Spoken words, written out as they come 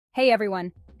Hey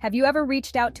everyone, have you ever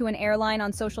reached out to an airline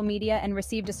on social media and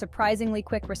received a surprisingly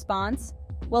quick response?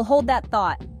 Well, hold that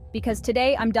thought, because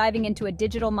today I'm diving into a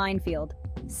digital minefield: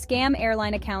 scam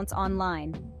airline accounts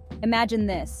online. Imagine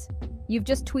this. You've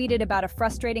just tweeted about a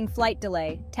frustrating flight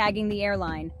delay, tagging the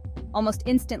airline. Almost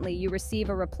instantly, you receive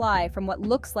a reply from what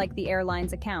looks like the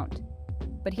airline's account.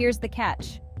 But here's the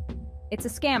catch. It's a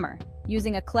scammer,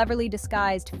 using a cleverly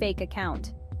disguised fake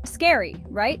account. Scary,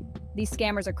 right? These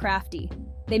scammers are crafty.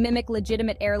 They mimic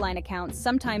legitimate airline accounts,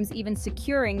 sometimes even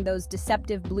securing those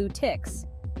deceptive blue ticks,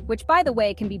 which, by the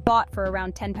way, can be bought for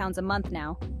around £10 a month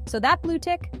now. So that blue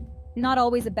tick? Not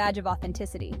always a badge of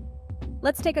authenticity.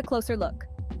 Let's take a closer look.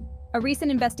 A recent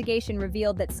investigation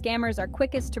revealed that scammers are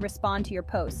quickest to respond to your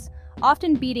posts,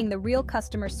 often beating the real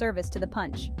customer service to the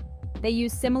punch. They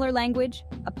use similar language,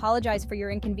 apologize for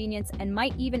your inconvenience, and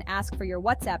might even ask for your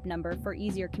WhatsApp number for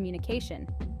easier communication.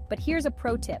 But here's a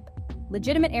pro tip.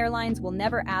 Legitimate airlines will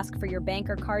never ask for your bank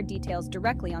or card details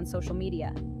directly on social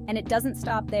media. And it doesn't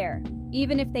stop there.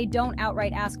 Even if they don't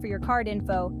outright ask for your card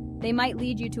info, they might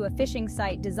lead you to a phishing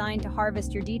site designed to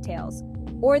harvest your details.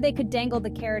 Or they could dangle the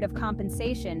carrot of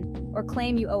compensation or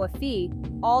claim you owe a fee,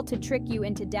 all to trick you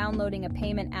into downloading a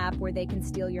payment app where they can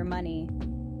steal your money.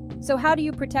 So how do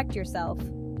you protect yourself?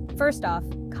 First off,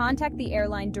 contact the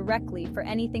airline directly for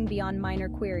anything beyond minor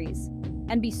queries.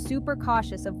 And be super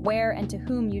cautious of where and to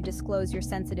whom you disclose your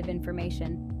sensitive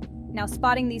information. Now,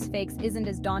 spotting these fakes isn't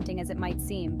as daunting as it might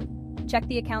seem. Check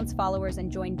the account's followers and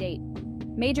join date.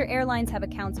 Major airlines have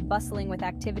accounts bustling with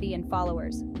activity and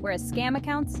followers, whereas scam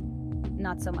accounts,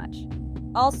 not so much.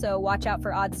 Also, watch out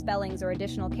for odd spellings or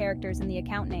additional characters in the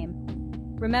account name.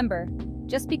 Remember,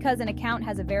 just because an account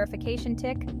has a verification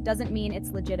tick doesn't mean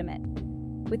it's legitimate.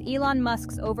 With Elon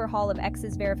Musk's overhaul of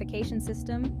X's verification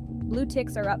system, blue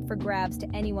ticks are up for grabs to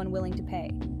anyone willing to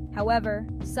pay. However,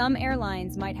 some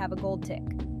airlines might have a gold tick,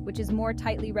 which is more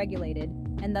tightly regulated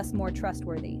and thus more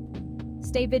trustworthy.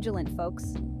 Stay vigilant,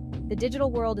 folks. The digital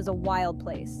world is a wild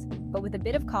place, but with a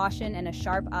bit of caution and a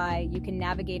sharp eye, you can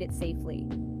navigate it safely.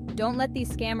 Don't let these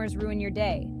scammers ruin your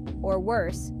day, or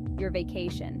worse, your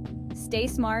vacation. Stay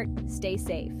smart, stay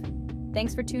safe.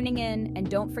 Thanks for tuning in, and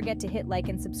don't forget to hit like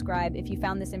and subscribe if you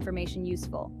found this information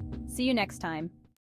useful. See you next time.